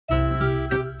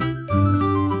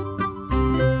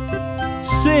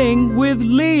sing with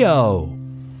Leo.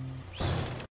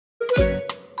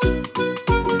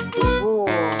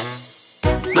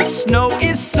 The snow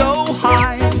is so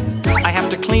high, I have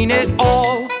to clean it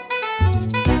all.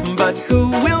 But who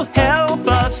will help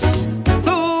us?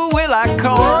 Who will I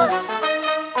call?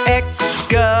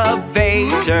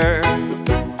 Excavator,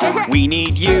 we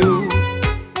need you.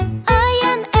 I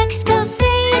am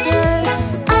excavator,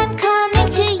 I'm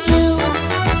coming to you.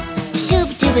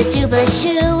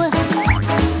 Shoob-dooba-dooba-shoo,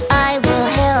 I will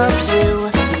help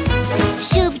you.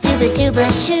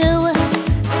 Shoob-dooba-dooba-shoo,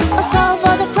 I'll solve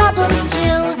all the problems too.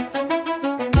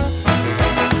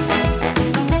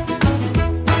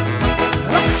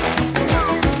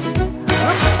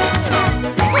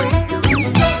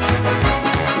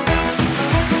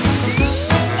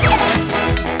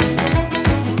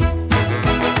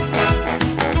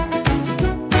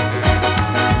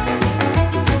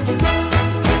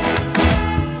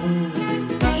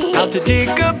 How to dig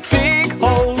a big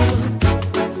hole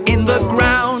in the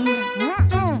ground.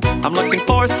 I'm looking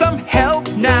for some help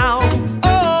now,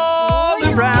 all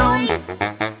around.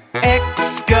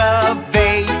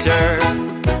 Excavator,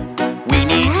 we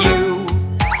need you.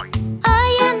 I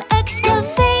am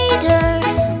excavator,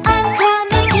 I'm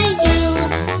coming to you.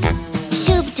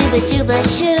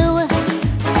 Shoob-dooba-dooba-shoo,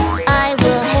 I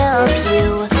will help you.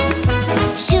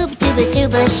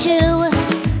 Shoob-dooba-dooba-shoo,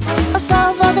 I'll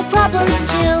solve all the problems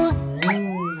too.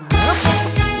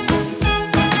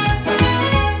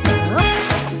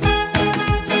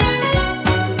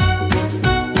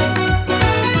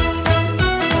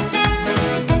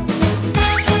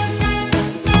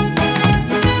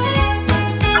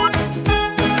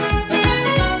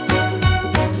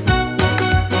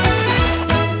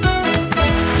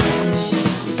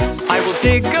 I will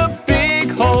dig a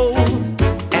big hole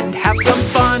and have some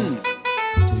fun.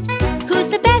 Who's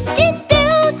the best in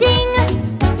building?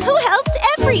 Who helped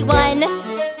everyone?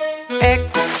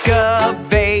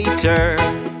 Excavator,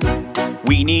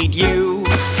 we need you.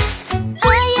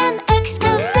 I am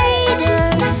excavator,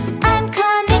 I'm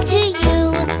coming to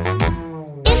you.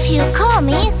 If you call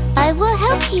me, I will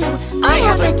help you. I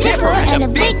have a dipper and a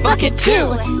big bucket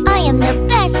too. I am the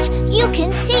best you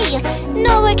can see.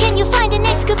 Nowhere can you find an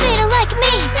excavator like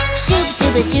me.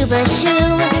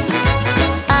 Shoob-dooba-dooba-shoo,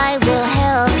 I will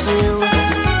help you.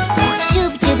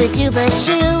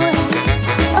 Shoob-dooba-dooba-shoo,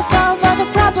 I'll solve all the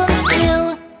problems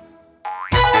too.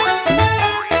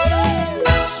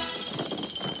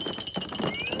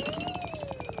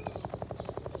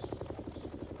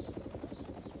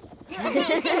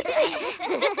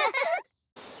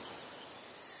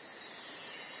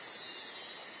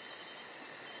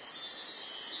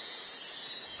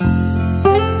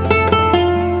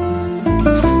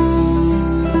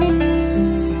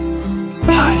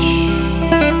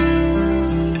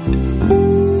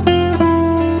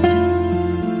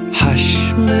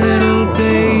 Hush, little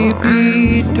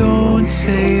baby, don't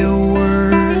say a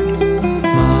word.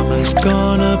 Mama's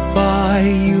gonna buy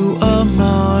you a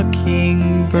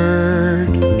mockingbird.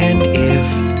 And if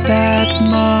that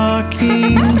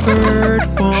mockingbird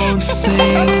won't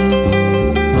sing,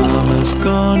 Mama's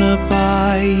gonna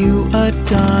buy you a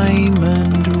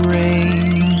diamond ring.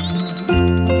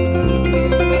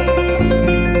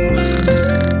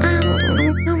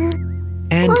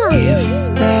 And if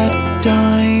that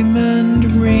diamond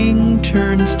ring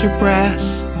turns to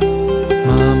brass,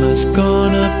 Mama's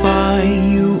gonna buy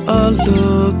you a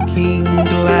looking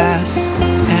glass.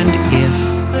 And if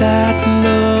that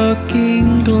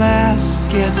looking glass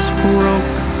gets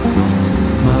broke,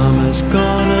 Mama's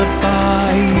gonna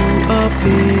buy you a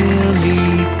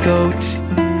billy goat.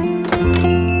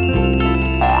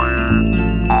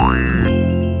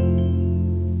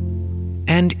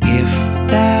 And if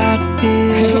that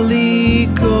billy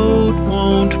goat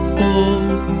won't pull,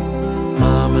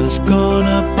 Mama's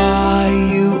gonna buy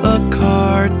you a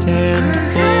cart and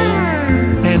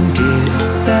bull. And if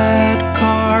that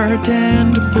cart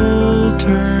and bull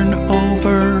turn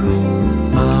over,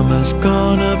 Mama's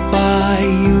gonna buy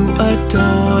you a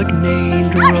dog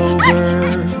named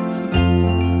Rover.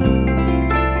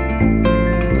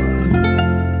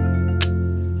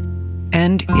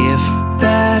 And if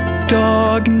that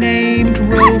dog named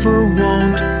Rover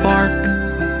won't bark,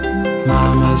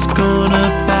 Mama's gonna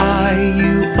buy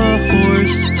you a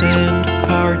horse and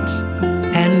cart.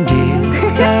 And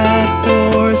if that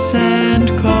horse and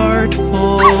cart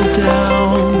fall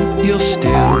down, you'll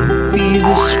still be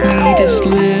the sweetest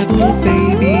little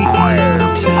baby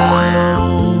in town.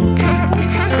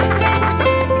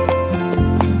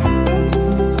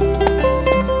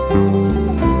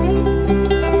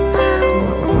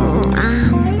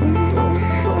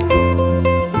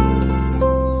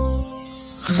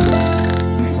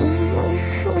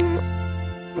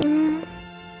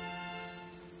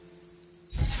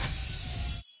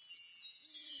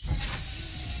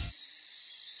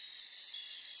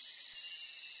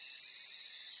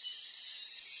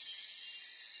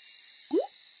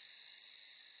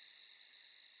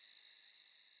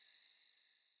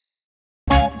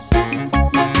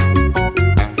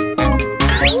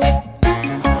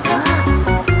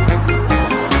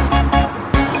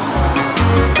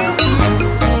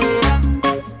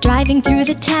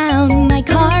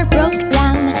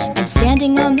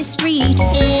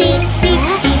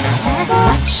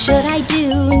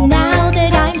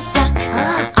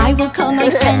 will call my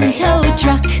friend tow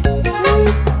truck.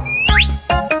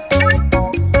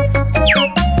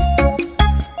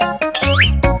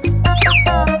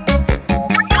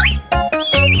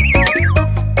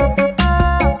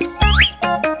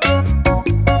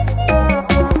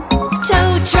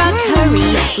 Tow truck,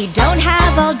 hurry, we don't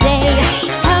have all day.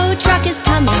 Tow truck is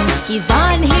coming, he's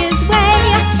on his way.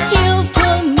 He'll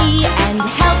pull me and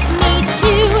help me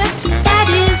too. That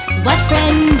is what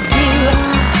friends do.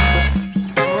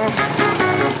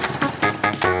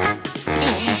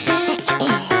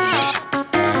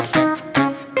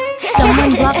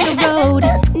 Someone blocked the road,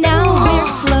 now we're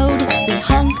slowed. We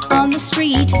honk on the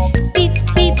street, beep,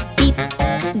 beep, beep.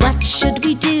 What should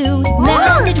we do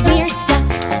now that we're stuck?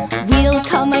 We'll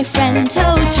call my friend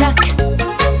tow truck.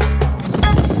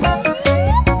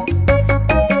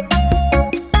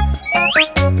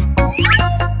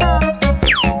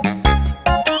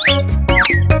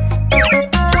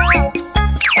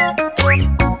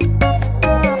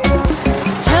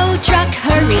 Tow truck,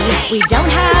 hurry, we don't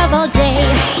have all day.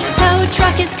 Tow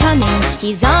truck is coming,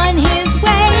 he's on his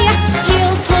way.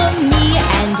 He'll pull me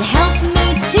and help me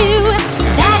too.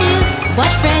 That is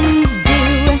what friends do.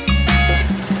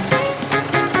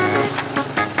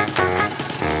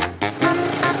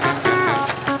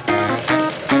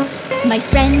 My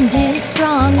friend is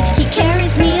strong, he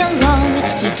carries me along.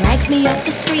 He drags me up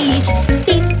the street,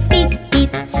 beep, beep,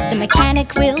 beep. The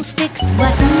mechanic will fix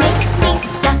what makes me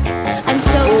stuck. I'm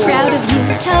so proud of you,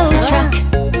 tow truck.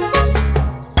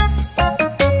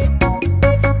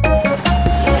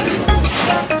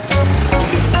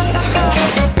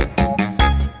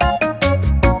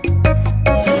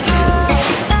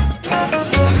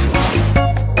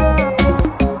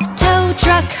 Tow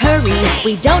truck, hurry,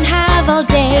 we don't have all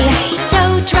day.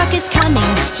 Tow truck is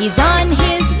coming, he's on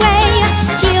his way.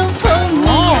 He'll pull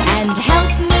me and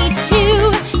help me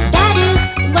too. That is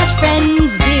what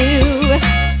friends do.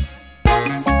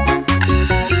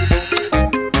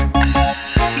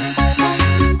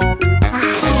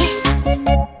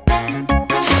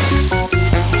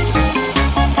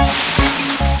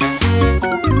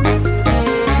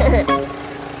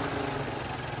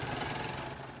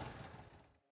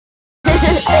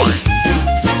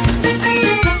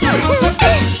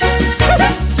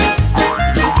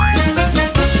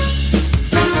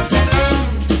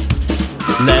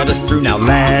 Let us through now,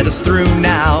 let us through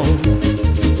now.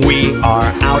 We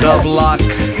are out of luck.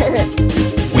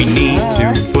 We need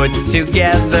to put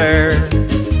together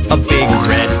a big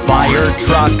red fire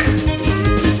truck.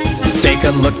 Take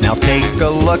a look now, take a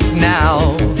look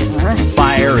now.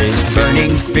 Fire is burning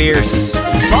fierce,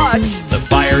 but the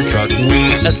fire truck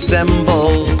we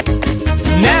assemble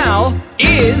now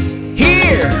is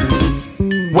here.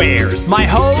 Where's my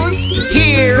hose?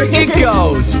 Here it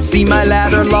goes. See my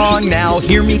ladder long now,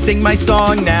 hear me sing my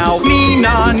song now.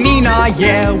 Nina, Nina,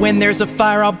 yeah, when there's a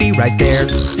fire I'll be right there.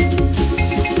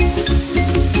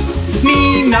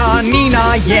 Nina,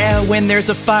 Nina, yeah, when there's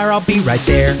a fire I'll be right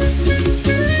there.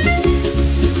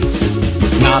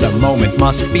 Not a moment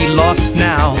must be lost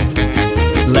now.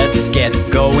 Let's get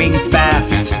going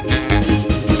fast.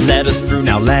 Let us through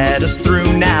now, let us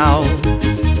through now.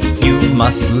 You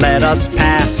must let us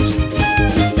past.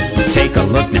 Take a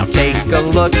look now, take a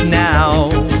look now.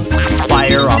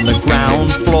 Fire on the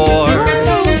ground floor.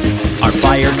 Our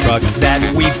fire truck that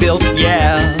we built,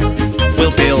 yeah,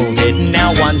 we'll build it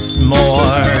now once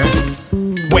more.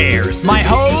 Where's my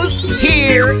hose?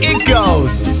 Here it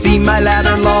goes. See my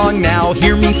ladder long now,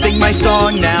 hear me sing my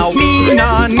song now.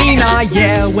 Nina, Nina,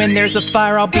 yeah, when there's a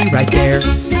fire I'll be right there.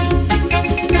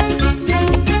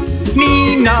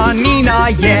 Nina, Nina,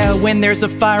 yeah, when there's a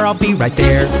fire I'll be right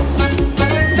there.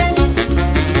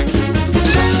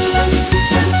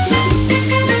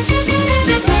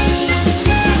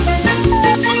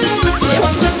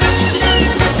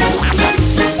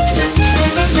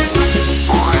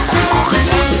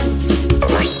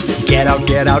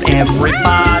 Get out,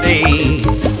 everybody.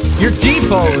 Your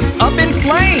depot's up in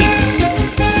flames.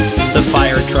 The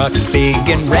fire truck big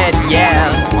and red,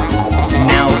 yeah,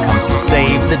 now comes to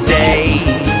save the day.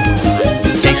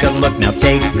 Take a look now,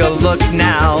 take a look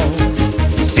now.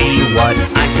 See what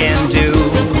I can do.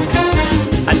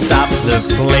 I stop the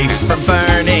place from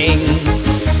burning.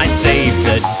 I save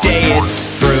the day,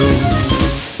 it's true.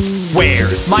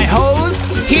 Where's my hose?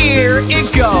 Here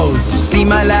it goes. See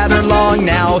my ladder long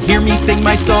now, hear me sing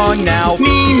my song now.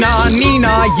 Nina,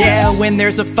 Nina, yeah, when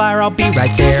there's a fire I'll be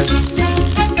right there.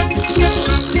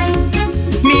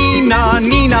 Nina,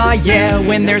 Nina, yeah,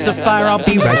 when there's a fire I'll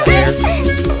be right there.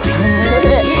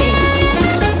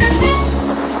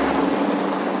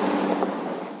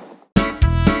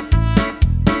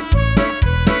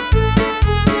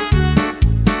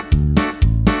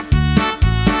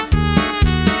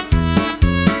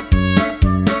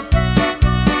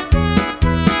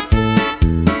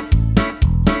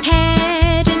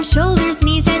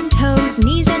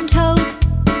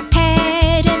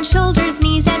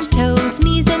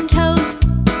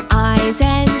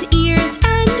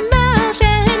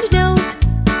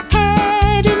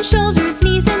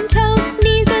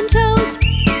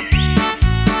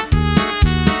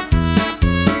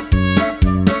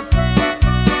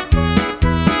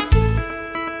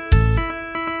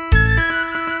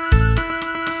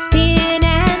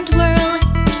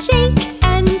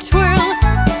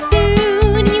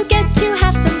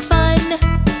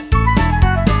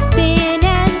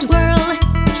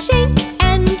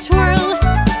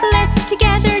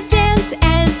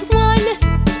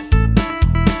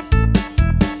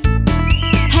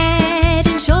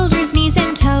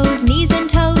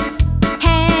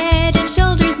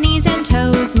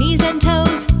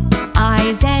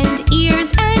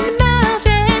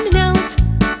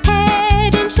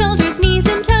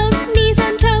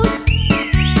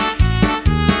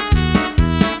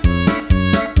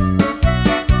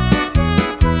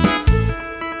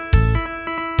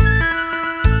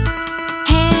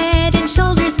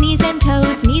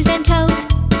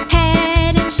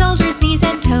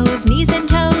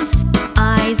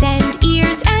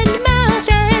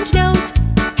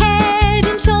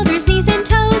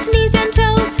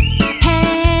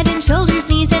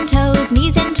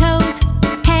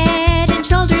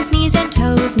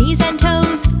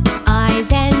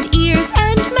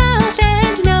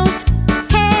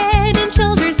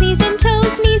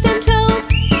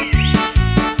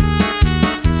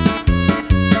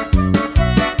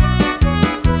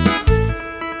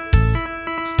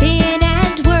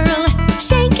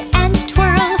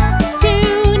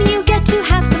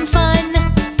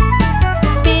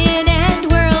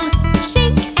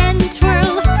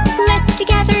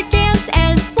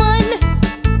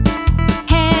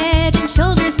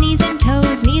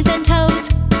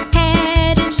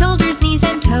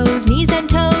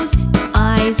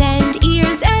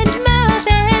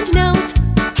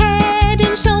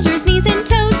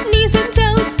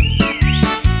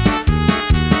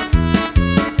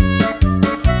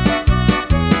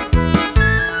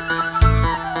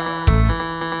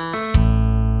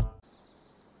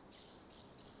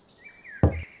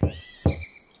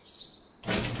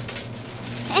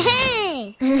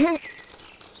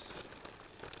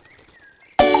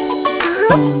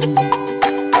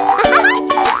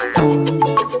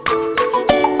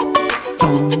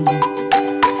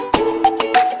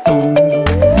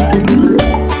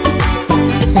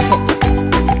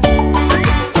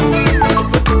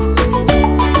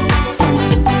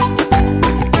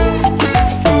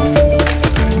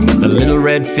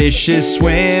 fish is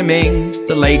swimming.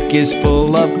 The lake is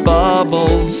full of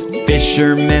bubbles.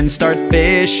 Fishermen start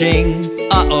fishing.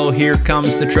 Uh-oh, here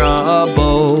comes the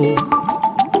trouble.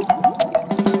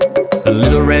 A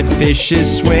little red fish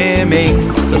is swimming.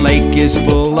 The lake is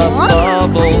full of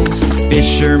bubbles.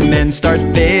 Fishermen start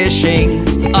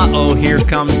fishing. Uh-oh, here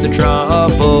comes the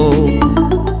trouble.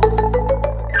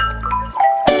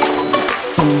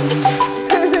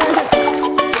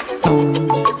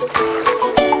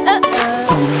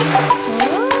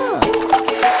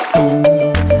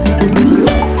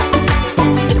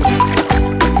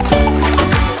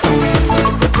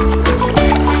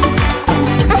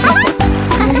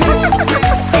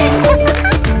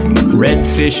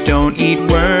 Fish don't eat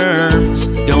worms,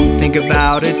 don't think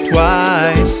about it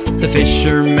twice. The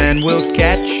fisherman will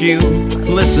catch you,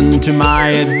 listen to my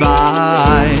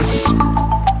advice.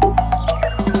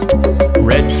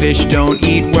 Red fish don't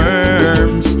eat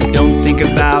worms, don't think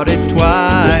about it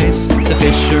twice. The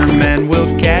fisherman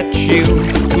will catch you,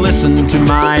 listen to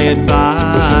my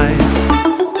advice.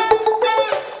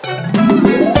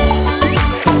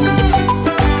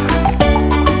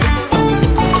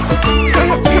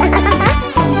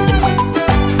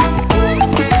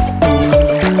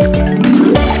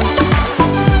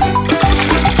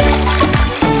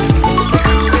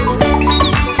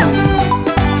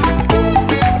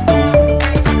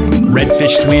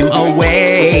 Redfish swim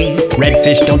away.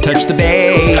 Redfish don't touch the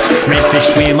bait.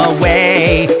 Redfish swim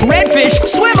away. Redfish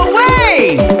swim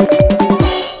away!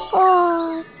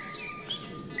 Oh.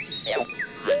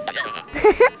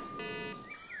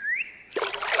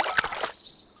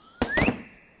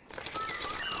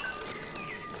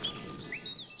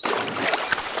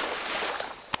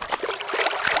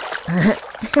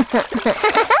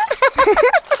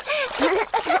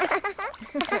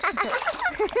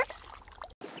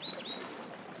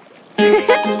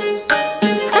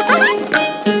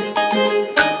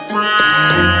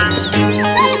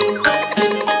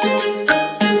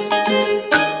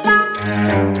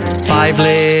 Five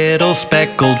little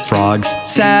speckled frogs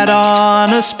sat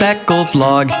on a speckled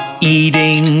log,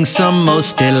 eating some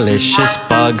most delicious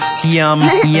bugs. Yum,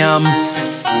 yum.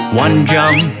 One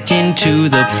jumped into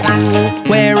the pool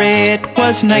where it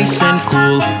was nice and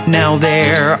cool. Now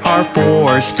there are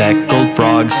four speckled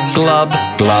frogs. Glub,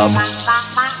 glub.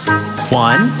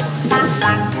 1,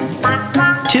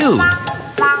 2,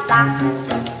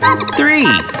 3,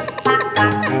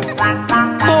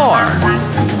 4.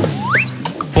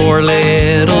 Four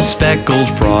little speckled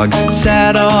frogs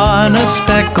sat on a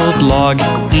speckled log,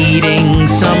 eating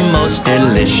some most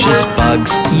delicious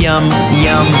bugs. Yum,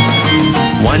 yum.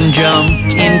 One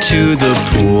jumped into the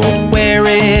pool where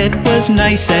it was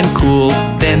nice and cool.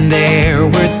 Then there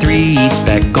were three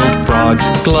speckled frogs.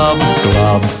 Glub,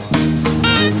 glub.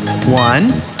 1,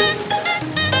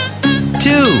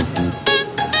 2,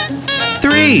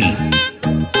 3.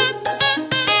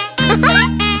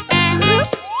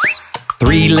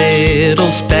 Three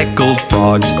little speckled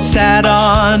frogs sat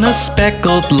on a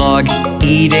speckled log,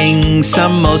 eating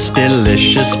some most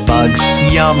delicious bugs.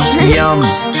 Yum, yum.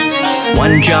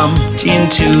 One jumped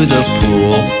into the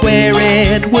pool where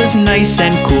it was nice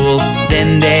and cool.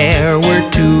 Then there were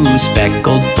two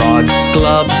speckled frogs.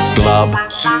 Glub, glub.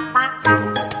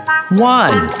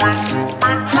 1,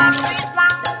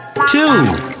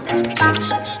 2.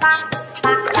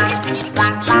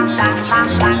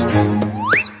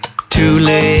 Two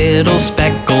little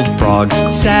speckled frogs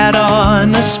sat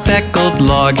on a speckled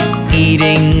log,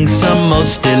 eating some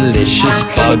most delicious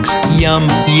bugs. Yum,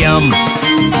 yum.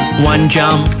 One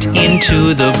jumped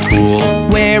into the pool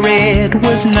where it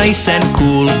was nice and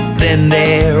cool. Then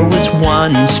there was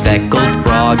one speckled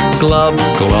frog. Glub,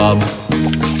 glub.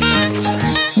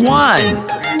 1.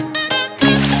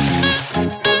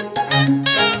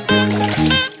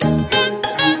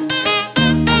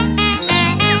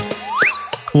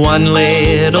 One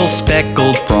little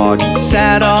speckled frog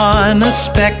sat on a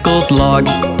speckled log,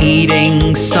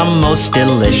 eating some most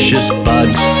delicious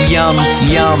bugs. Yum,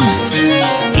 yum.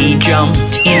 He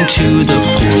jumped into the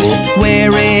pool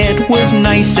where it was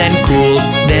nice and cool.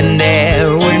 Then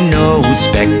there were no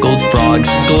speckled frogs.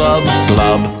 Glub,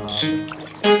 glub.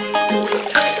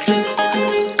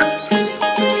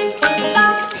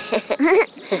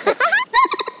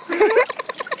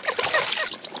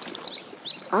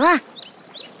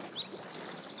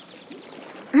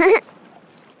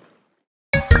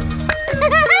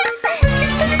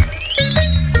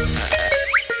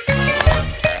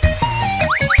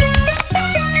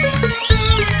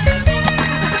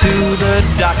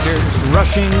 Doctors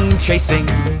rushing, chasing,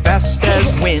 fast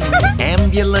as wind,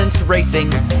 ambulance racing.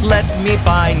 Let me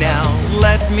by now,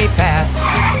 let me pass.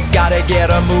 Gotta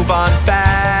get a move on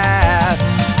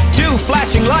fast. 2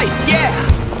 flashing lights, yeah!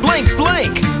 Blink,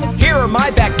 blink! Here are my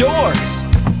back doors.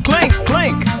 Clink,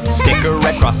 clink! Stick a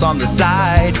red cross on the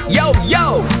side. Yo,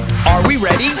 yo! Are we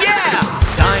ready? Yeah!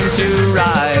 Time to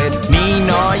ride.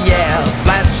 Nee-naw, yeah!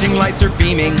 Flashing lights are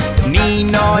beaming.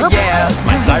 Nee-naw, yeah!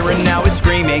 My siren now is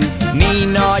screaming.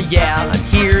 Nee-naw, yeah! I'm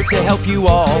here to help you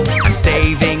all. I'm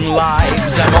saving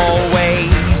lives. I'm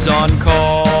always on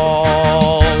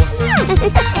call.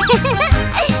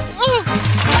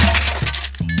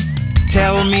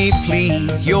 Tell me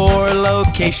please your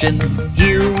location.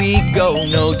 Here we go,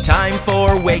 no time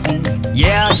for waiting.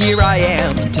 Yeah, here I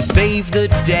am to save the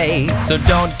day, so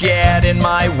don't get in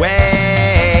my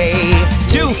way.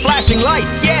 2 flashing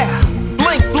lights, yeah!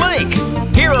 Blink, blink!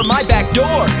 Here are my back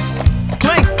doors.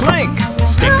 Clink, clink!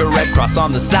 Stick a red cross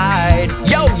on the side.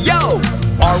 Yo, yo!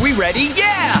 Are we ready?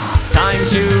 Yeah! Time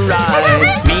to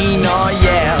ride. Nee-naw,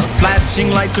 yeah!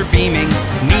 Flashing lights are beaming.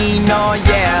 Nee-naw,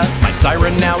 yeah! My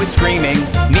siren now is screaming.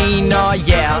 Nee-naw,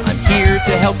 yeah! I'm here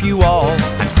to help you all.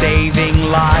 I'm saving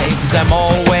lives. I'm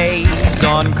always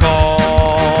on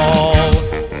call.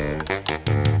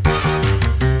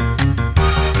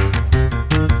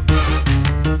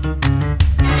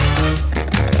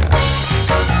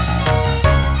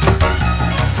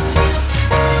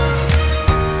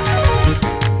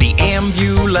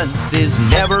 Ambulance is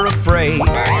never afraid.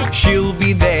 She'll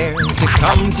be there to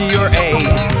come to your aid.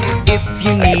 If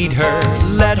you need her,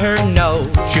 let her know.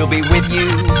 She'll be with you.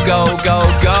 Go, go,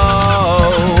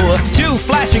 go. 2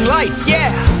 flashing lights,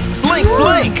 yeah! Blink,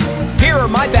 blink! Here are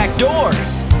my back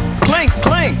doors. Clink,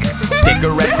 clink! Stick a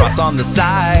red cross on the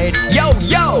side. Yo,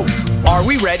 yo! Are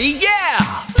we ready? Yeah!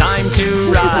 Time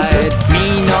to ride.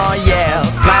 Nee-naw, yeah!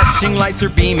 Flashing lights are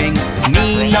beaming.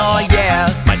 Nee-naw, yeah!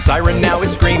 My siren now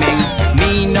is screaming.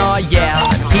 Nee-naw, yeah!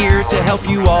 I'm here to help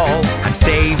you all. I'm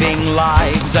saving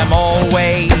lives. I'm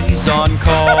always on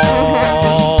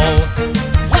call.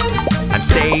 I'm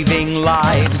saving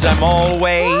lives. I'm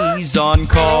always on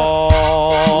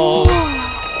call.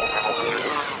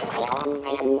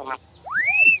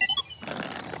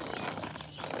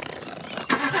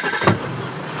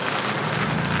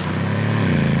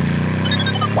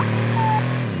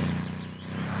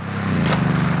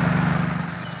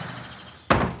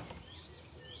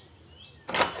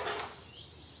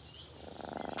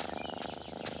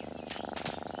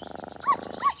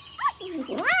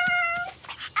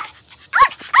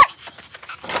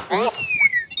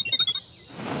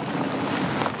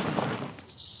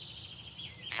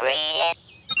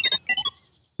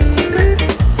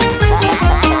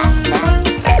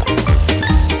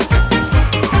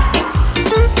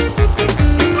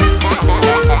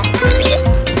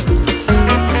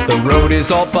 Is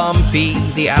all bumpy,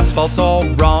 the asphalt's all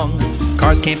wrong.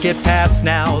 Cars can't get past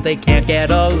now, they can't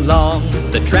get along.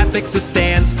 The traffic's a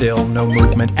standstill, no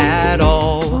movement at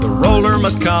all. The roller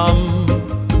must come,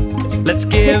 let's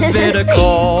give it a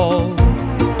call.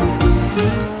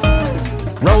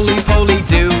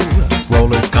 Roly-poly-do,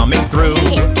 roller's coming through.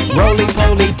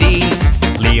 Roly-poly-dee,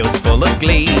 Leo's full of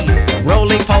glee.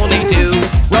 Roly-poly-do,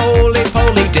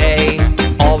 roly-poly-day,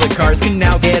 all the cars can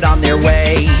now get on their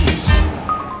way.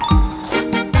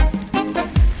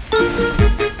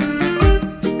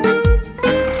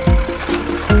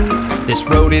 This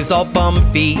road is all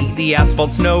bumpy, the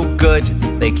asphalt's no good.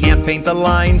 They can't paint the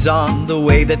lines on the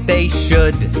way that they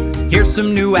should. Here's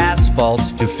some new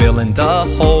asphalt to fill in the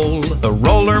hole. The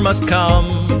roller must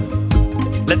come,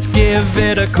 let's give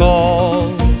it a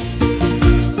call.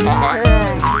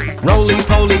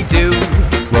 Roly-poly-do,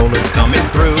 roller's coming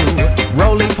through.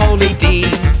 Roly-poly-dee,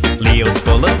 Leo's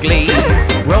full of glee.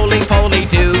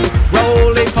 Roly-poly-do,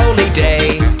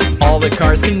 roly-poly-day, all the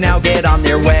cars can now get on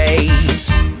their way.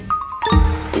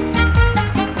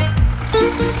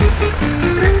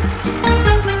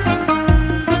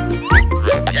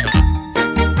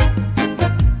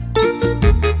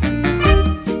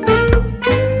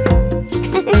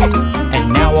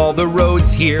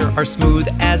 Here are smooth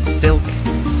as silk.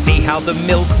 See how the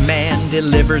milkman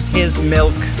delivers his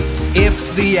milk.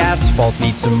 If the asphalt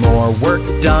needs some more work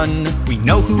done, we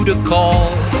know who to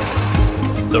call.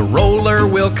 The roller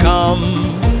will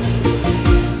come.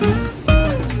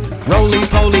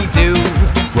 Roly-poly-do,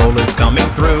 roller's coming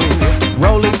through.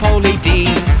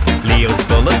 Roly-poly-dee, Leo's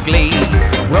full of glee.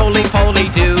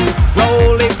 Roly-poly-do,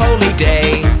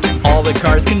 roly-poly-day, all the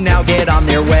cars can now get on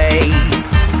their way.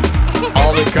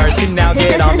 All the cars can now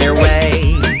get on their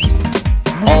way.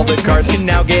 All the cars can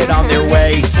now get on their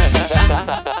way.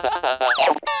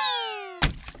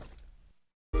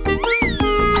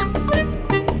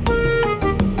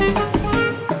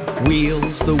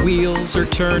 wheels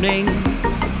are turning.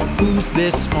 Who's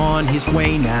this on his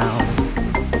way now?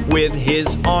 With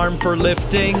his arm for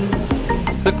lifting,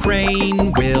 the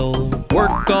crane will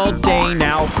work all day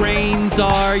now. Cranes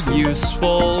are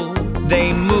useful,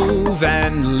 they move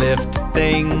and lift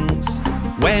things.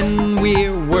 When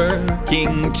we're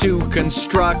working to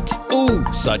construct, ooh,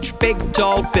 such big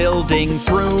tall buildings.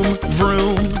 Vroom,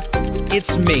 vroom,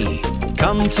 it's me,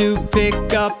 come to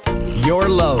pick up your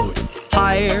load.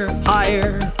 Higher,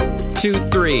 higher, 2,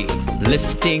 3,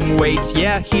 lifting weights,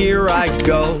 yeah, here I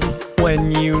go.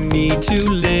 When you need to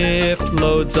lift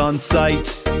loads on site,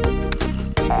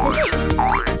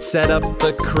 set up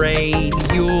the crane,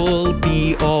 you'll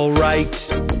be all right.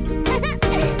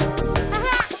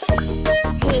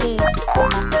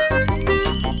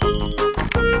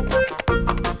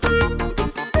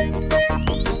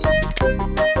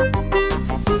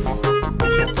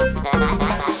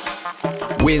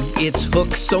 With its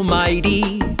hook so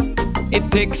mighty, it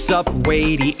picks up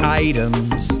weighty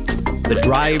items. The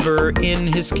driver in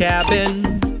his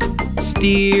cabin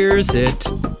steers it.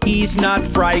 He's not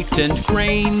frightened.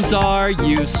 Cranes are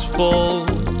useful,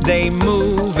 they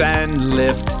move and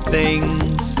lift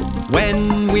things.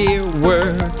 When we're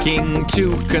working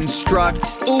to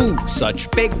construct, ooh,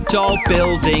 such big tall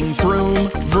buildings. Vroom,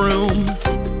 vroom,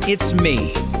 it's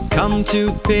me, come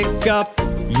to pick up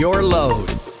your load.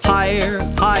 Higher,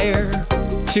 higher,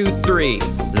 2, 3,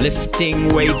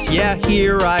 lifting weights, yeah,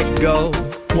 here I go.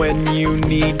 When you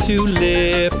need to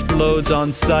lift loads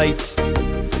on site,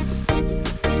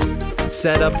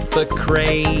 set up the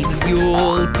crane,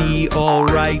 you'll be all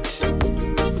right.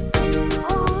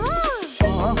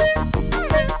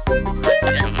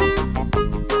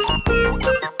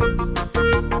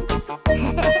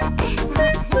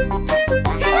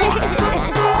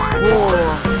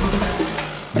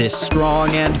 This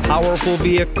strong and powerful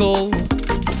vehicle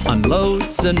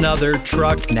unloads another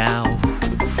truck now.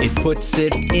 It puts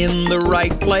it in the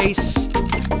right place.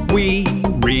 We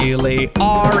really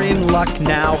are in luck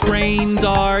now. Cranes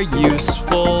are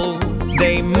useful,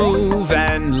 they move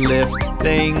and lift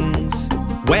things.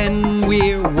 When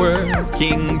we're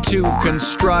working to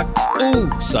construct, ooh,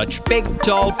 such big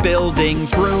tall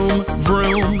buildings. Vroom,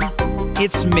 vroom,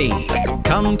 it's me,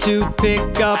 come to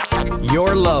pick up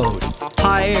your load.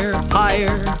 Higher,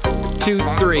 higher, 2,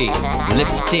 3,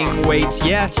 lifting weights,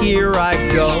 yeah, here I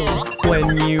go.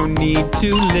 When you need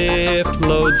to lift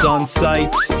loads on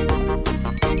site,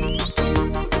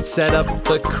 set up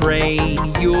the crane,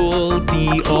 you'll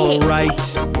be all right.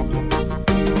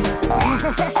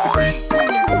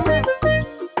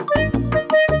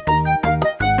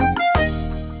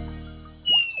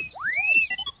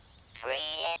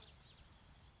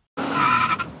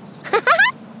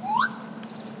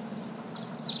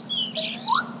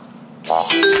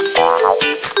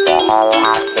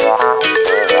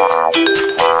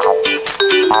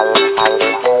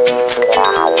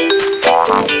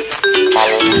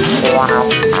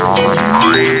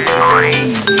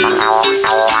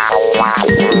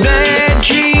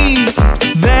 Veggies,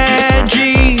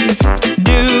 veggies,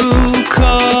 do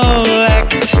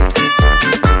collect.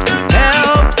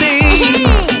 Healthy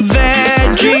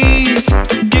veggies,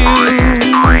 do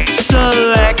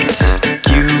select.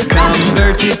 Cucumber,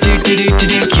 do,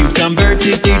 cucumber,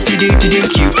 do,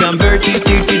 cucumber, do,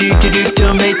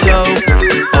 tomato.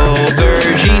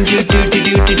 Aubergine, do,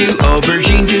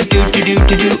 aubergine, do,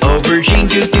 aubergine,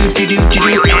 do,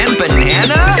 and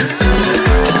banana?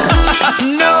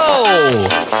 No!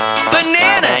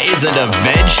 Banana isn't a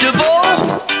vegetable!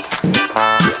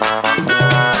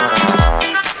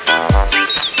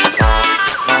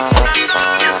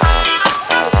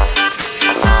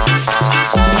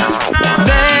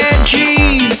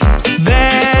 Veggies,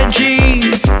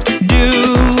 veggies, do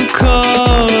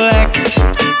collect.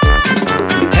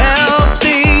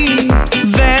 Healthy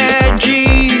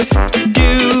veggies, do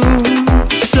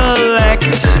select.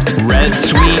 Red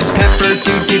sweet pepper,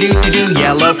 do,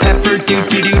 yellow pepper, do,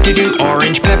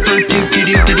 orange pepper, do,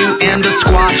 and a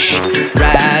squash.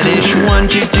 Radish 1,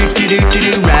 do,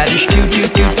 radish 2, do,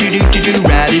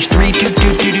 radish 3, do,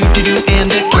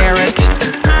 and a carrot.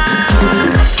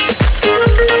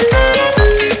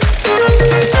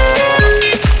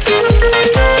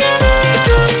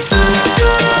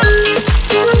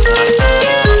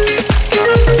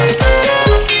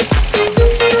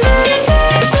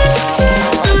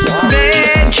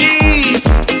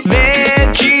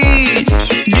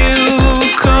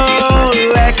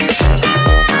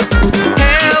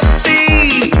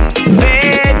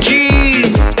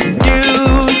 Do